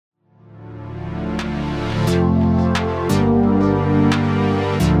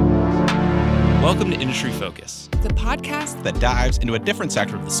Welcome to Industry Focus, the podcast that dives into a different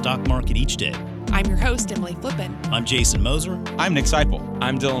sector of the stock market each day. I'm your host, Emily Flippen. I'm Jason Moser. I'm Nick Seipel.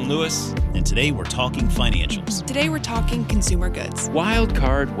 I'm Dylan Lewis. And today we're talking financials. Today we're talking consumer goods. Wild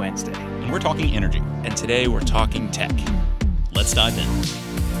Card Wednesday. And we're talking energy. And today we're talking tech. Let's dive in.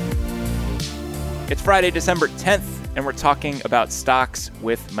 It's Friday, December 10th, and we're talking about stocks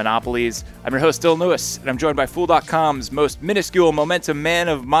with monopolies. I'm your host, Dylan Lewis, and I'm joined by Fool.com's most minuscule momentum man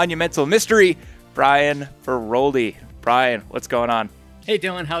of monumental mystery, Brian Feroldi. Brian, what's going on? Hey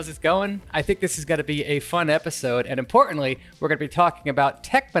Dylan, how's it going? I think this is going to be a fun episode, and importantly, we're going to be talking about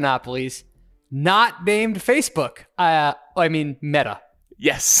tech monopolies, not named Facebook. I mean Meta.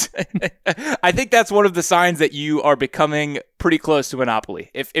 Yes. I think that's one of the signs that you are becoming pretty close to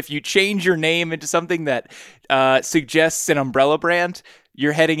monopoly. If you change your name into something that suggests an umbrella brand,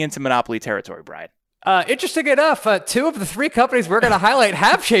 you're heading into monopoly territory, Brian. Interesting enough, two of the three companies we're going to highlight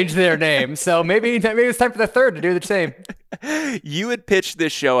have changed their name, so maybe it's time for the third to do the same. You had pitched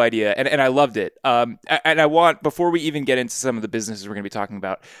this show idea, and I loved it. And I want, before we even get into some of the businesses we're going to be talking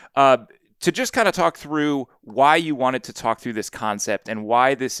about, to just kind of talk through why you wanted to talk through this concept and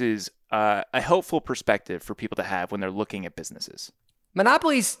why this is a helpful perspective for people to have when they're looking at businesses.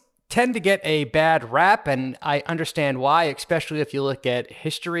 Monopolies tend to get a bad rap, and I understand why, especially if you look at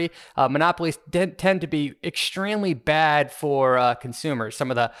history. Monopolies tend to be extremely bad for consumers.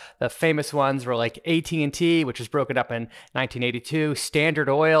 Some of the famous ones were like AT&T, which was broken up in 1982, Standard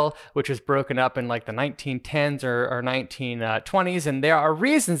Oil, which was broken up in like the 1910s or 1920s, and there are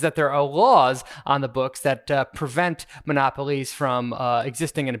reasons that there are laws on the books that prevent monopolies from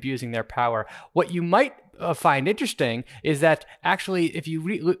existing and abusing their power. What you might find interesting is that actually, if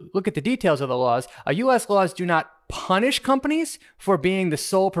you look at the details of the laws, U.S. laws do not punish companies for being the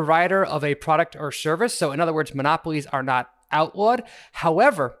sole provider of a product or service. So in other words, monopolies are not outlawed.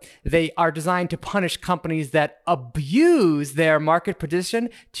 However, they are designed to punish companies that abuse their market position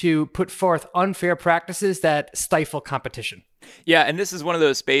to put forth unfair practices that stifle competition. Yeah, and this is one of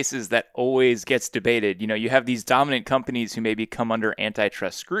those spaces that always gets debated. You know, you have these dominant companies who maybe come under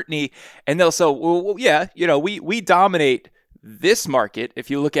antitrust scrutiny, and they'll say, well yeah, you know, we dominate this market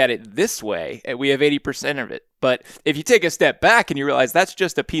if you look at it this way, and we have 80% of it. But if you take a step back and you realize that's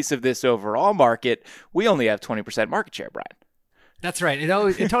just a piece of this overall market, we only have 20% market share, Brian. That's right. It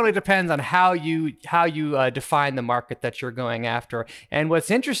totally depends on how you define the market that you're going after. And what's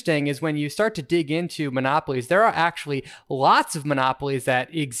interesting is when you start to dig into monopolies, there are actually lots of monopolies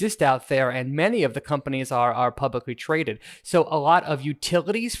that exist out there, and many of the companies are publicly traded. So a lot of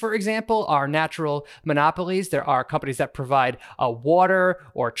utilities, for example, are natural monopolies. There are companies that provide water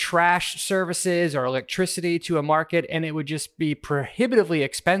or trash services or electricity to a market, and it would just be prohibitively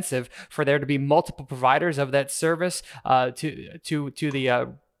expensive for there to be multiple providers of that service to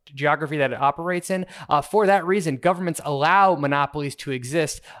the geography that it operates in. For that reason, governments allow monopolies to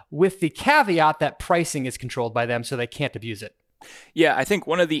exist with the caveat that pricing is controlled by them so they can't abuse it. Yeah, I think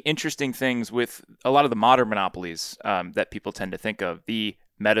one of the interesting things with a lot of the modern monopolies that people tend to think of, the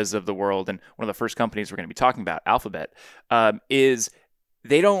Metas of the world, and one of the first companies we're going to be talking about, Alphabet, is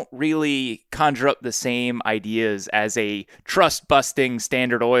they don't really conjure up the same ideas as a trust-busting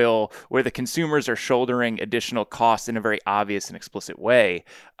Standard Oil where the consumers are shouldering additional costs in a very obvious and explicit way.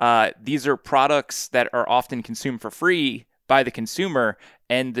 These are products that are often consumed for free by the consumer,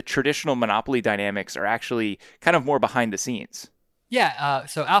 and the traditional monopoly dynamics are actually kind of more behind the scenes. Yeah,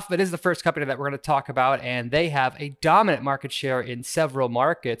 so Alphabet is the first company that we're going to talk about, and they have a dominant market share in several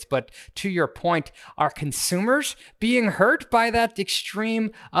markets. But to your point, are consumers being hurt by that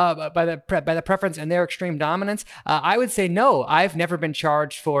extreme, by the preference and their extreme dominance? I would say no. I've never been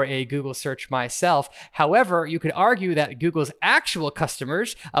charged for a Google search myself. However, you could argue that Google's actual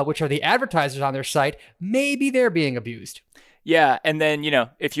customers, which are the advertisers on their site, maybe they're being abused. Yeah, and then, you know,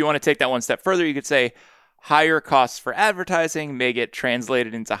 if you want to take that one step further, you could say, higher costs for advertising may get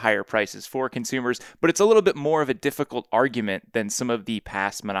translated into higher prices for consumers, but it's a little bit more of a difficult argument than some of the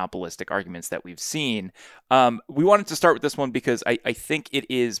past monopolistic arguments that we've seen. We wanted to start with this one because I think it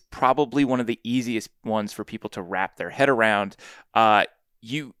is probably one of the easiest ones for people to wrap their head around.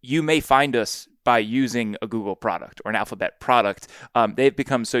 You may find us by using a Google product or an Alphabet product. They've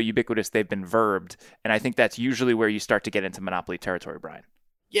become so ubiquitous, they've been verbed, and I think that's usually where you start to get into monopoly territory, Brian.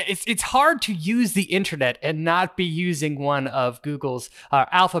 Yeah, it's hard to use the internet and not be using one of Google's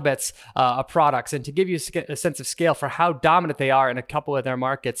Alphabet's products. And to give you a sense of scale for how dominant they are in a couple of their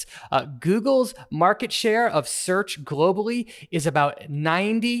markets, Google's market share of search globally is about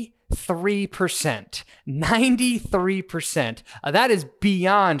 93%. 93%. That is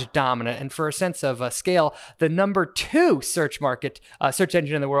beyond dominant. And for a sense of scale, the number 2 search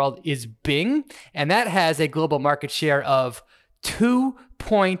engine in the world is Bing, and that has a global market share of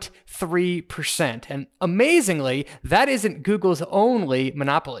 2.3%. And amazingly, that isn't Google's only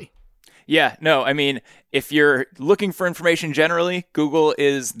monopoly. Yeah, no, I mean, if you're looking for information generally, Google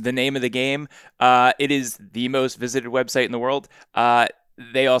is the name of the game. It is the most visited website in the world.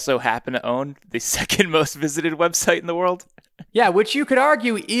 They also happen to own the second most visited website in the world. Yeah, which you could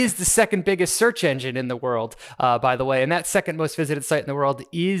argue is the second biggest search engine in the world, by the way. And that second most visited site in the world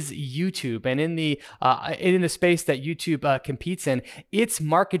is YouTube. And in the space that YouTube competes in, its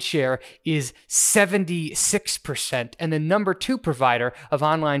market share is 76%. And the number 2 provider of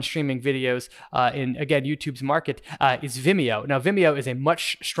online streaming videos in, again, YouTube's market is Vimeo. Now, Vimeo is a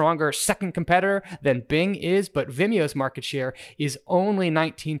much stronger second competitor than Bing is, but Vimeo's market share is only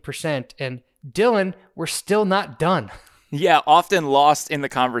 19%. And Dylan, we're still not done. Yeah, often lost in the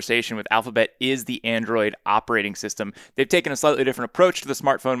conversation with Alphabet is the Android operating system. They've taken a slightly different approach to the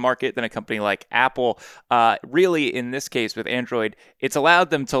smartphone market than a company like Apple. Really, in this case with Android, it's allowed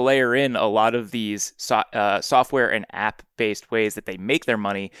them to layer in a lot of these software and app-based ways that they make their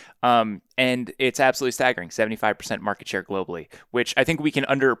money. And it's absolutely staggering, 75% market share globally, which I think we can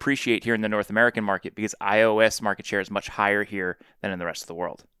underappreciate here in the North American market because iOS market share is much higher here than in the rest of the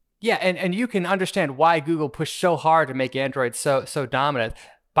world. Yeah, and you can understand why Google pushed so hard to make Android so dominant.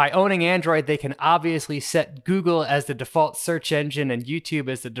 By owning Android, they can obviously set Google as the default search engine and YouTube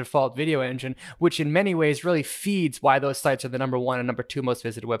as the default video engine, which in many ways really feeds why those sites are the number 1 and number 2 most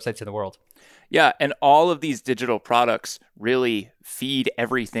visited websites in the world. Yeah, and all of these digital products really feed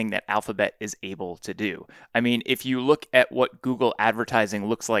everything that Alphabet is able to do. I mean, if you look at what Google advertising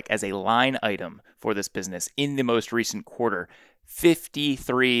looks like as a line item for this business in the most recent quarter,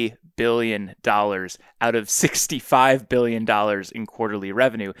 $53 billion out of $65 billion in quarterly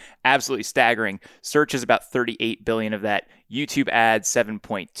revenue. Absolutely staggering. Search is about $38 billion of that. YouTube ads,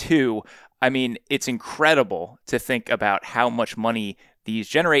 7.2. I mean, it's incredible to think about how much money these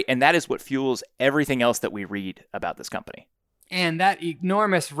generate, and that is what fuels everything else that we read about this company. And that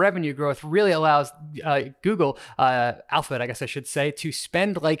enormous revenue growth really allows Google, Alphabet, I guess I should say, to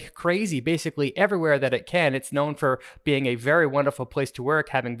spend like crazy basically everywhere that it can. It's known for being a very wonderful place to work,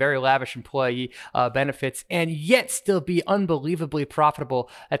 having very lavish employee benefits, and yet still be unbelievably profitable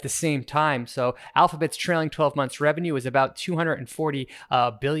at the same time. So Alphabet's trailing 12 months revenue is about $240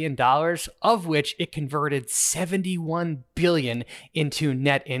 billion, of which it converted $71 billion into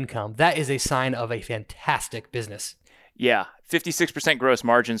net income. That is a sign of a fantastic business. Yeah, 56% gross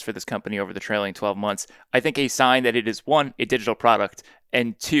margins for this company over the trailing 12 months. I think a sign that it is, 1, a digital product,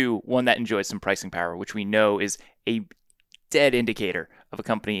 and 2, one that enjoys some pricing power, which we know is a dead indicator of a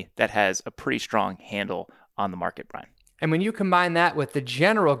company that has a pretty strong handle on the market, Brian. And when you combine that with the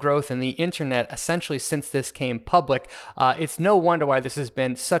general growth in the internet, essentially since this came public, it's no wonder why this has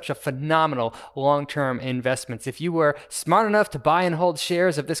been such a phenomenal long-term investment. If you were smart enough to buy and hold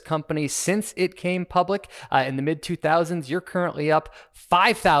shares of this company since it came public in the mid-2000s, you're currently up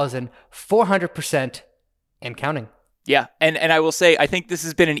 5,400% and counting. Yeah, and I will say, I think this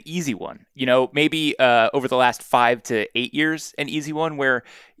has been an easy one. You know, maybe over the last 5 to 8 years, an easy one where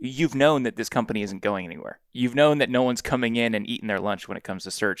you've known that this company isn't going anywhere. You've known that no one's coming in and eating their lunch when it comes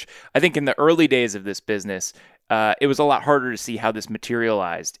to search. I think in the early days of this business, it was a lot harder to see how this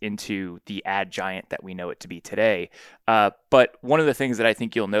materialized into the ad giant that we know it to be today. But one of the things that I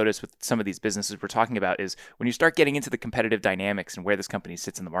think you'll notice with some of these businesses we're talking about is when you start getting into the competitive dynamics and where this company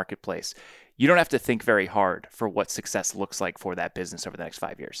sits in the marketplace, you don't have to think very hard for what success looks like for that business over the next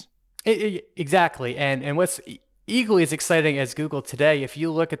 5 years. Exactly. And what's equally as exciting as Google today, if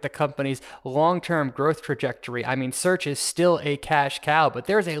you look at the company's long-term growth trajectory, I mean, search is still a cash cow, but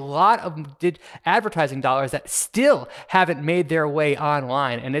there's a lot of advertising dollars that still haven't made their way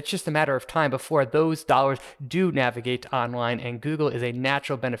online. And it's just a matter of time before those dollars do navigate online, and Google is a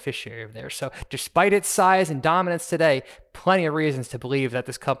natural beneficiary of there. So despite its size and dominance today, plenty of reasons to believe that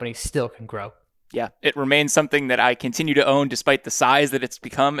this company still can grow. Yeah, it remains something that I continue to own despite the size that it's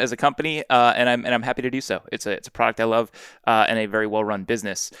become as a company, and I'm happy to do so. It's a product I love and a very well-run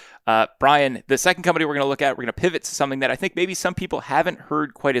business. Brian, the second company we're going to look at, we're going to pivot to something that I think maybe some people haven't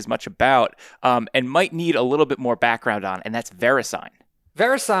heard quite as much about and might need a little bit more background on, and that's VeriSign.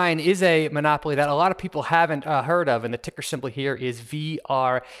 VeriSign is a monopoly that a lot of people haven't heard of, and the ticker symbol here is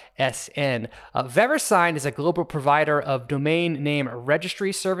VRSN. VeriSign is a global provider of domain name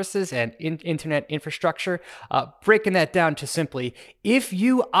registry services and internet infrastructure. Breaking that down to simply, if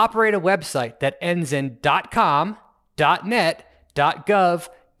you operate a website that ends in .com, .net, .gov,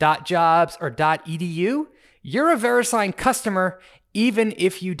 .jobs, or .edu, you're a VeriSign customer, even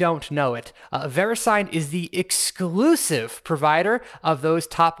if you don't know it. VeriSign is the exclusive provider of those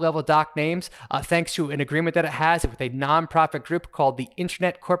top-level doc names, thanks to an agreement that it has with a nonprofit group called the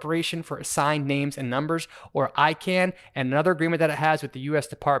Internet Corporation for Assigned Names and Numbers, or ICANN, and another agreement that it has with the U.S.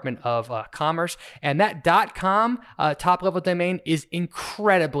 Department of Commerce. And that .com top-level domain is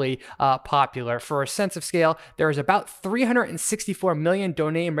incredibly popular. For a sense of scale, there is about 364 million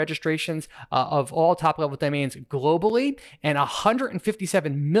domain registrations of all top-level domains globally, and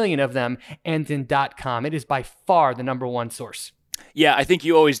 157 million of them end in .com. It is by far the number one source. Yeah, I think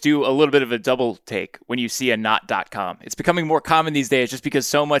you always do a little bit of a double take when you see a not .com. It's becoming more common these days just because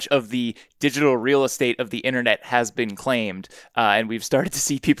so much of the digital real estate of the internet has been claimed, and we've started to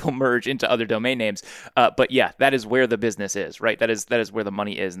see people merge into other domain names. But yeah, that is where the business is, right? That is where the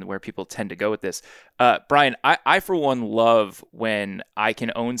money is and where people tend to go with this. Brian, I for one love when I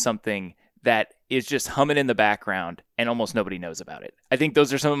can own something that is just humming in the background and almost nobody knows about it. I think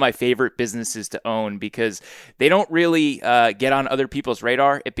those are some of my favorite businesses to own because they don't really get on other people's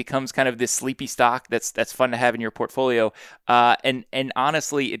radar. It becomes kind of this sleepy stock that's fun to have in your portfolio. And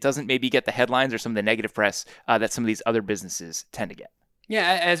honestly, it doesn't maybe get the headlines or some of the negative press that some of these other businesses tend to get.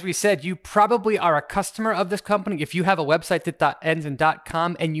 Yeah, as we said, you probably are a customer of this company if you have a website that ends in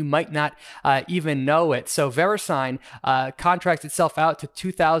 .com, and you might not even know it. So VeriSign contracts itself out to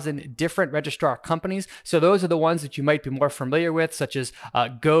 2,000 different registrar companies. So those are the ones that you might be more familiar with, such as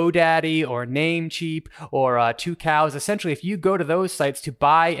GoDaddy or Namecheap or Two Cows. Essentially, if you go to those sites to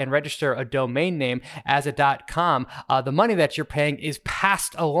buy and register a domain name as a .com, the money that you're paying is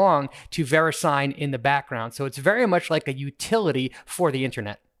passed along to VeriSign in the background. So it's very much like a utility for the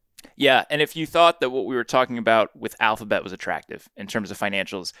internet. Yeah, and if you thought that what we were talking about with Alphabet was attractive in terms of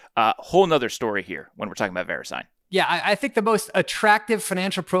financials, whole nother story here when we're talking about VeriSign. Yeah, I think the most attractive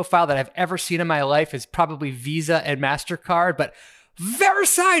financial profile that I've ever seen in my life is probably Visa and MasterCard, but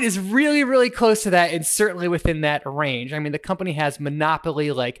VeriSign is really, really close to that and certainly within that range. I mean, the company has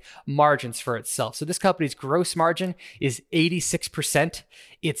monopoly-like margins for itself. So this company's gross margin is 86%.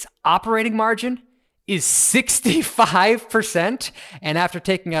 Its operating margin is 65%. And after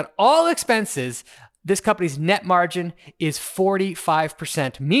taking out all expenses, this company's net margin is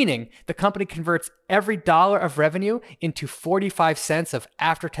 45%, meaning the company converts every dollar of revenue into 45 cents of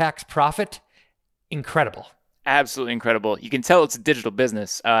after-tax profit. Incredible. Absolutely incredible. You can tell it's a digital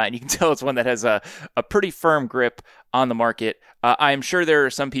business, and you can tell it's one that has a pretty firm grip on the market. I'm sure there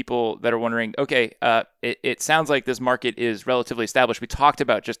are some people that are wondering, okay, it sounds like this market is relatively established. We talked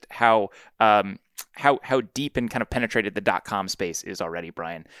about just how deep and kind of penetrated the .com space is already,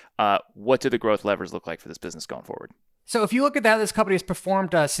 Brian. What do the growth levers look like for this business going forward? So if you look at how this company has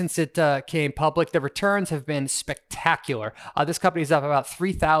performed since it came public, the returns have been spectacular. This company is up about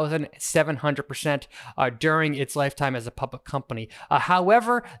 3,700% during its lifetime as a public company.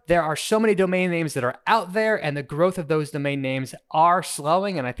 However, there are so many domain names that are out there, and the growth of those domain names are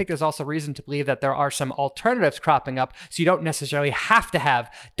slowing. And I think there's also reason to believe that there are some alternatives cropping up, so you don't necessarily have to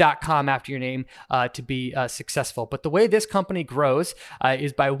have .com after your name to be successful. But the way this company grows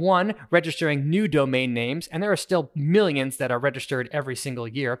is by, one, registering new domain names, and there are still millions that are registered every single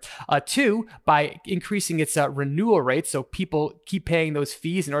year. Two, by increasing its renewal rates, so people keep paying those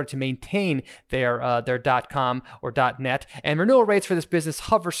fees in order to maintain their .com or .net. And renewal rates for this business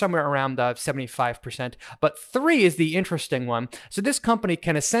hover somewhere around 75%. But three is the interesting one. So this company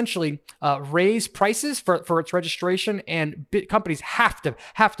can essentially raise prices for its registration, and companies have to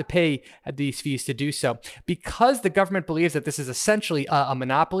pay these fees to do so. Because the government believes that this is essentially a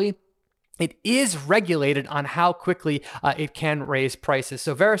monopoly, it is regulated on how quickly it can raise prices.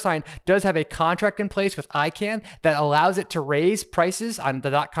 So VeriSign does have a contract in place with ICANN that allows it to raise prices on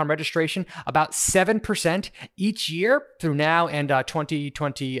the .com registration about 7% each year through now and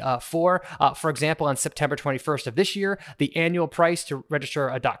 2024. For example, on September 21st of this year, the annual price to register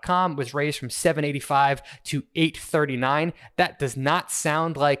a .com was raised from $7.85 to $8.39. That does not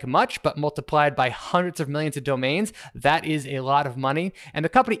sound like much, but multiplied by hundreds of millions of domains, that is a lot of money. And the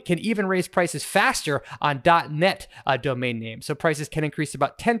company can even raise prices faster on .net domain names. So prices can increase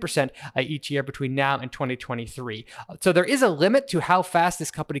about 10% each year between now and 2023. So there is a limit to how fast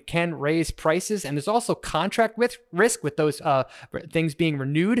this company can raise prices, and there's also contract risk with those things being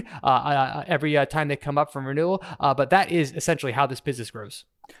renewed every time they come up from renewal. But that is essentially how this business grows.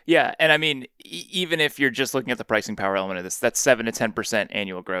 Yeah, and I mean, even if you're just looking at the pricing power element of this, that's 7 to 10%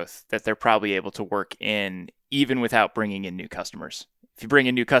 annual growth that they're probably able to work in, even without bringing in new customers. If you bring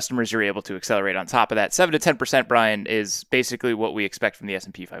in new customers, you're able to accelerate on top of that. 7 to 10%, Brian, is basically what we expect from the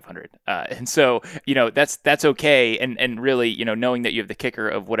S&P 500. And so, that's okay. And really, knowing that you have the kicker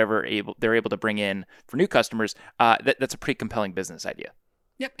of whatever they're able to bring in for new customers, that's a pretty compelling business idea.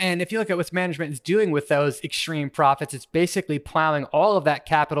 Yep. And if you look at what management is doing with those extreme profits, it's basically plowing all of that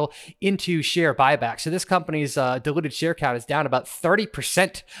capital into share buybacks. So this company's diluted share count is down about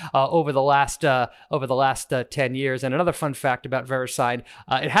 30% over the last 10 years. And another fun fact about VeriSign,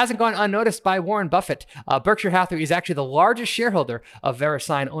 it hasn't gone unnoticed by Warren Buffett. Berkshire Hathaway is actually the largest shareholder of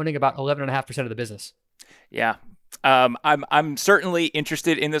VeriSign, owning about 11.5% of the business. Yeah. I'm certainly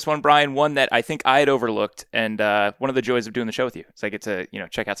interested in this one, Brian, one that I think I had overlooked, and one of the joys of doing the show with you is I get to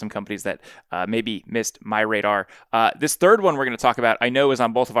check out some companies that maybe missed my radar. This third one we're going to talk about, I know, is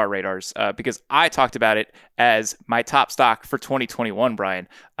on both of our radars because I talked about it as my top stock for 2021, Brian,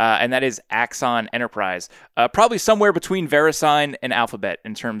 and that is Axon Enterprise, probably somewhere between VeriSign and Alphabet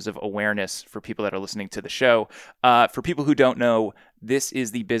in terms of awareness for people that are listening to the show. For people who don't know, this is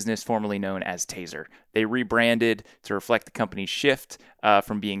the business formerly known as Taser. They rebranded to reflect the company's shift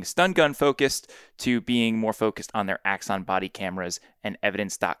from being stun gun focused to being more focused on their Axon body cameras and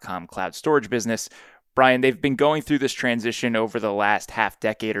Evidence.com cloud storage business. Brian, they've been going through this transition over the last half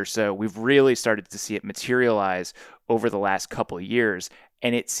decade or so. We've really started to see it materialize over the last couple of years,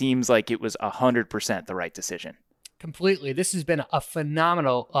 and it seems like it was 100% the right decision. Completely. This has been a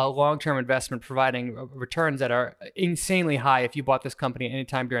phenomenal long-term investment, providing returns that are insanely high if you bought this company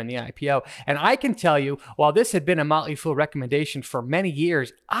anytime during the IPO. And I can tell you, while this had been a Motley Fool recommendation for many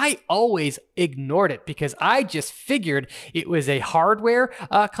years, I always ignored it because I just figured it was a hardware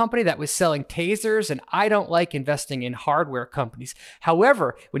company that was selling tasers, and I don't like investing in hardware companies.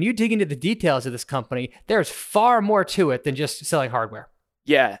 However, when you dig into the details of this company, there's far more to it than just selling hardware.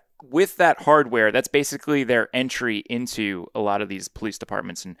 Yeah. With that hardware, that's basically their entry into a lot of these police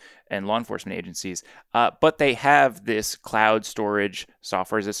departments and law enforcement agencies. But they have this cloud storage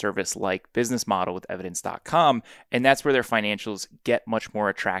software as a service like business model with Evidence.com. And that's where their financials get much more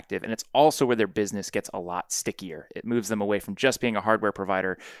attractive. And it's also where their business gets a lot stickier. It moves them away from just being a hardware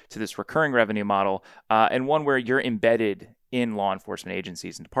provider to this recurring revenue model, and one where you're embedded in law enforcement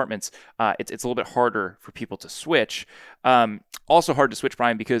agencies and departments. It's a little bit harder for people to switch. Also hard to switch,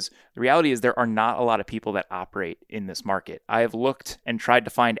 Brian, because the reality is there are not a lot of people that operate in this market. I have looked and tried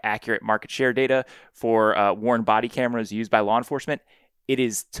to find accurate market share data for worn body cameras used by law enforcement. It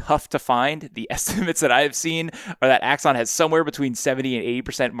is tough to find. The estimates that I have seen are that Axon has somewhere between 70 and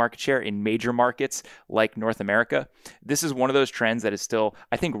 80% market share in major markets like North America. This is one of those trends that is still,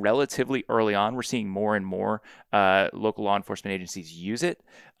 I think, relatively early on. We're seeing more and more local law enforcement agencies use it.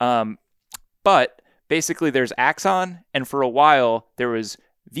 But basically, there's Axon, and for a while, there was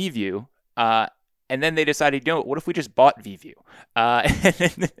VIEVU. And then they decided, what if we just bought VIEVU?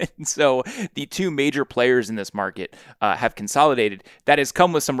 And so the two major players in this market have consolidated. That has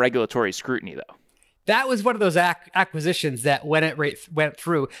come with some regulatory scrutiny, though. That was one of those acquisitions that when it went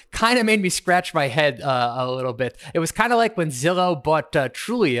through kind of made me scratch my head a little bit. It was kind of like when Zillow bought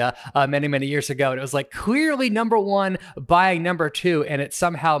Trulia many, many years ago. And it was like clearly number one buying number two, and it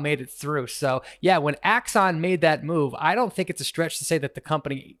somehow made it through. So yeah, when Axon made that move, I don't think it's a stretch to say that the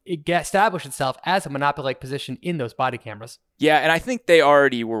company established itself as a monopoly-like position in those body cameras. Yeah, and I think they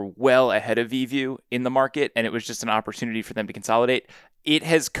already were well ahead of VIEVU in the market, and it was just an opportunity for them to consolidate. It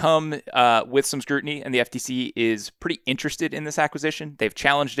has come with some scrutiny, and the FTC is pretty interested in this acquisition. They've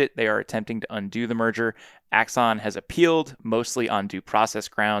challenged it. They are attempting to undo the merger. Axon has appealed, mostly on due process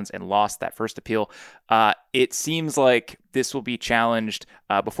grounds, and lost that first appeal. It seems like this will be challenged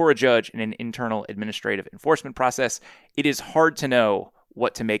before a judge in an internal administrative enforcement process. It is hard to know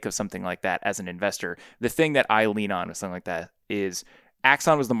what to make of something like that as an investor. The thing that I lean on with something like that is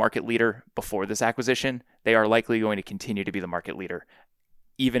Axon was the market leader before this acquisition. They are likely going to continue to be the market leader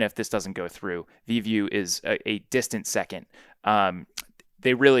even if this doesn't go through. VIEVU is a distant second.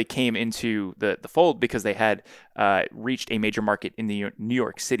 They really came into the fold because they had reached a major market in the New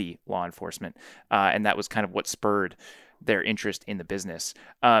York City law enforcement, and that was kind of what spurred their interest in the business.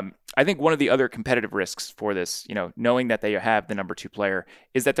 I think one of the other competitive risks for this, knowing that they have the number two player,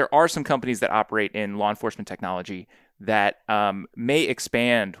 is that there are some companies that operate in law enforcement technology that may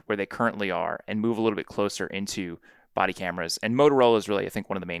expand where they currently are and move a little bit closer into body cameras. And Motorola is really, I think,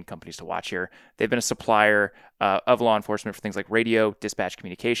 one of the main companies to watch here. They've been a supplier of law enforcement for things like radio, dispatch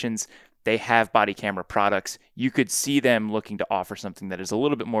communications. They have body camera products. You could see them looking to offer something that is a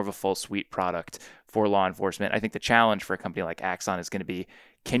little bit more of a full suite product for law enforcement. I think the challenge for a company like Axon is going to be,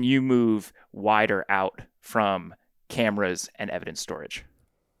 can you move wider out from cameras and evidence storage?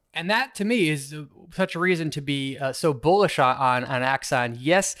 And that, to me, is such a reason to be so bullish on Axon.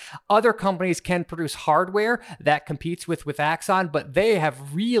 Yes, other companies can produce hardware that competes with Axon, but they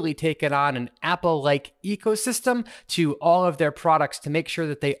have really taken on an Apple-like ecosystem to all of their products to make sure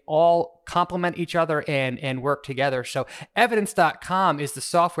that they all complement each other and work together. So Evidence.com is the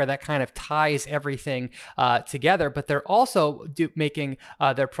software that kind of ties everything together, but they're also making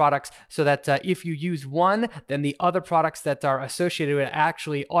their products so that if you use one, then the other products that are associated with it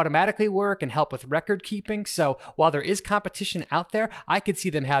actually automatically work and help with record keeping. So while there is competition out there, I could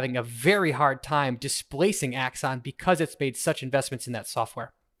see them having a very hard time displacing Axon because it's made such investments in that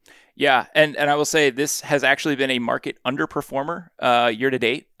software. Yeah, and I will say this has actually been a market underperformer year to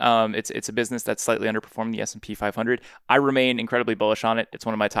date. It's a business that's slightly underperforming the S&P 500. I remain incredibly bullish on it. It's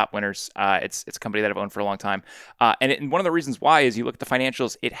one of my top winners. It's a company that I've owned for a long time. And one of the reasons why is you look at the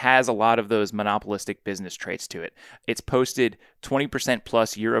financials, it has a lot of those monopolistic business traits to it. It's posted 20%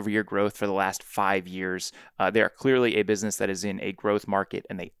 plus year-over-year growth for the last 5 years. They are clearly a business that is in a growth market,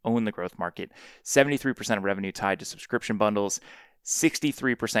 and they own the growth market. 73% of revenue tied to subscription bundles.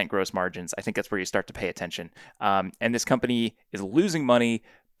 63% gross margins. I think that's where you start to pay attention. And this company is losing money,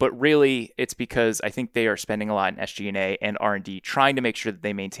 but really it's because I think they are spending a lot in SG&A and R&D, trying to make sure that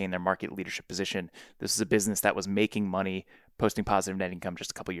they maintain their market leadership position. This is a business that was making money, posting positive net income just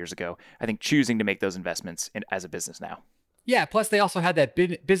a couple years ago. I think choosing to make those investments as a business now. Yeah, plus they also had that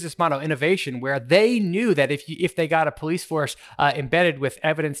business model innovation where they knew that if they got a police force embedded with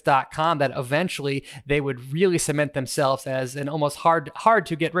Evidence.com, that eventually they would really cement themselves as an almost hard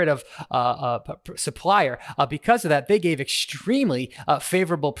to get rid of supplier. Because of that, they gave extremely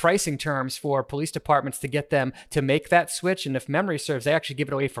favorable pricing terms for police departments to get them to make that switch. And if memory serves, they actually give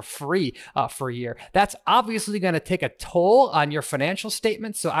it away for free for a year. That's obviously going to take a toll on your financial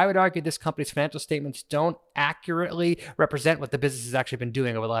statements. So I would argue this company's financial statements don't accurately represent what the business has actually been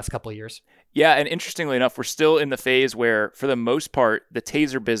doing over the last couple of years. Yeah, and interestingly enough, we're still in the phase where, for the most part, the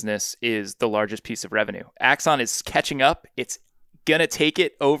TASER business is the largest piece of revenue. Axon is catching up. It's going to take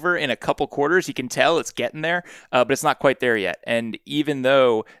it over in a couple quarters. You can tell it's getting there, but it's not quite there yet. And even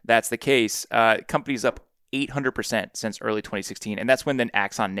though that's the case, company's up 800% since early 2016. And that's when the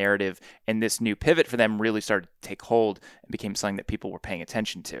Axon narrative and this new pivot for them really started to take hold and became something that people were paying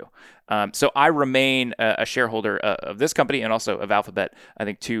attention to. So I remain a shareholder of this company and also of Alphabet. I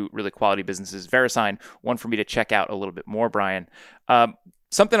think two really quality businesses. VeriSign, one for me to check out a little bit more, Brian.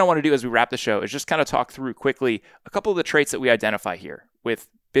 Something I want to do as we wrap the show is just kind of talk through quickly a couple of the traits that we identify here with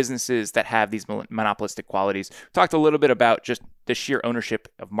businesses that have these monopolistic qualities. We talked a little bit about just the sheer ownership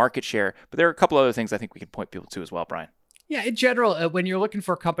of market share, but there are a couple other things I think we can point people to as well, Brian. Yeah, in general, when you're looking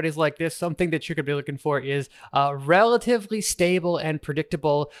for companies like this, something that you could be looking for is relatively stable and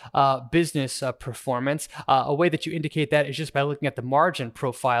predictable business performance. A way that you indicate that is just by looking at the margin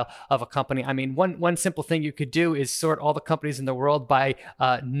profile of a company. I mean, one simple thing you could do is sort all the companies in the world by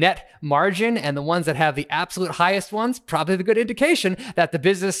net margin, and the ones that have the absolute highest ones, probably a good indication that the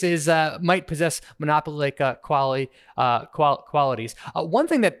business might possess monopoly-like qualities. One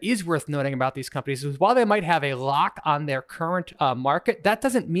thing that is worth noting about these companies is while they might have a lock on their current market, that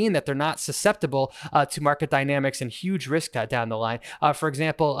doesn't mean that they're not susceptible to market dynamics and huge risk down the line. For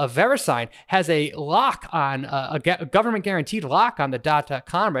example, VeriSign has a lock on a government guaranteed lock on the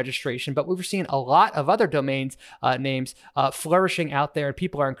 .com registration, but we've seen a lot of other domains names flourishing out there, and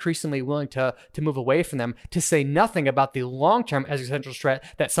people are increasingly willing to move away from them, to say nothing about the long-term existential threat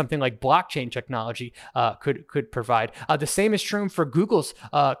that something like blockchain technology could provide. The same is true for Google's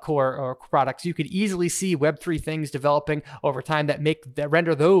core products. You could easily see Web3 things developing over time that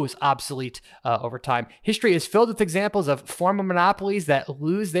render those obsolete over time. History is filled with examples of former monopolies that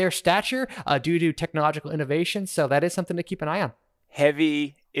lose their stature due to technological innovation. So that is something to keep an eye on.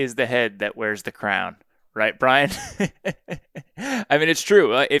 Heavy is the head that wears the crown. Right, Brian? I mean, it's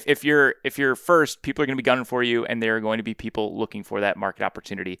true. If you're first, people are going to be gunning for you, and there are going to be people looking for that market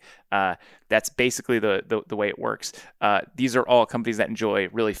opportunity. That's basically the way it works. These are all companies that enjoy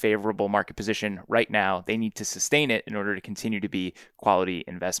really favorable market position right now. They need to sustain it in order to continue to be quality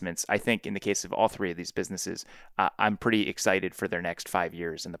investments. I think in the case of all three of these businesses, I'm pretty excited for their next 5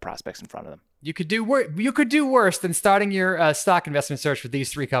 years and the prospects in front of them. You could do worse than starting your stock investment search with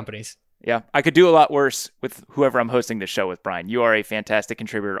these three companies. Yeah, I could do a lot worse with whoever I'm hosting this show with, Brian. You are a fantastic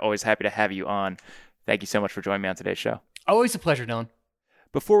contributor. Always happy to have you on. Thank you so much for joining me on today's show. Always a pleasure, Dylan.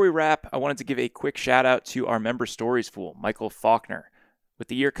 Before we wrap, I wanted to give a quick shout out to our member stories fool, Michael Faulkner. With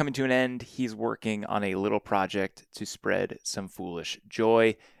the year coming to an end, he's working on a little project to spread some foolish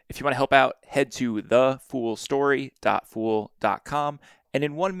joy. If you want to help out, head to thefoolstory.fool.com and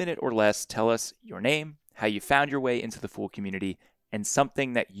in 1 minute or less, tell us your name, how you found your way into the Fool community, and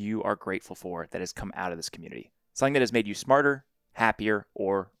something that you are grateful for that has come out of this community. Something that has made you smarter, happier,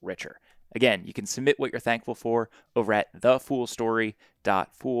 or richer. Again, you can submit what you're thankful for over at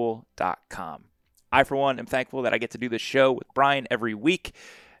thefoolstory.fool.com. I, for one, am thankful that I get to do this show with Brian every week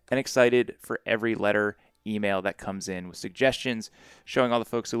and excited for every letter, email that comes in with suggestions, showing all the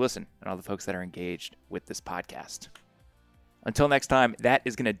folks who listen and all the folks that are engaged with this podcast. Until next time, that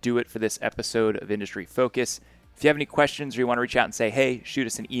is going to do it for this episode of Industry Focus. If you have any questions or you want to reach out and say, hey, shoot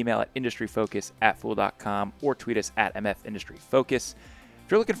us an email at industryfocus@fool.com or tweet us at MFIndustryFocus.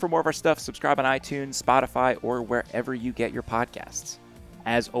 If you're looking for more of our stuff, subscribe on iTunes, Spotify, or wherever you get your podcasts.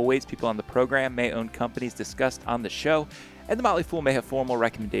 As always, people on the program may own companies discussed on the show, and the Motley Fool may have formal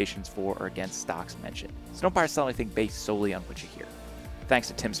recommendations for or against stocks mentioned. So don't buy or sell anything based solely on what you hear. Thanks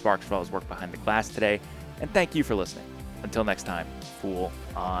to Tim Sparks for all his work behind the glass today, and thank you for listening. Until next time, Fool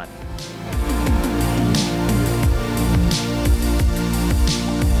on.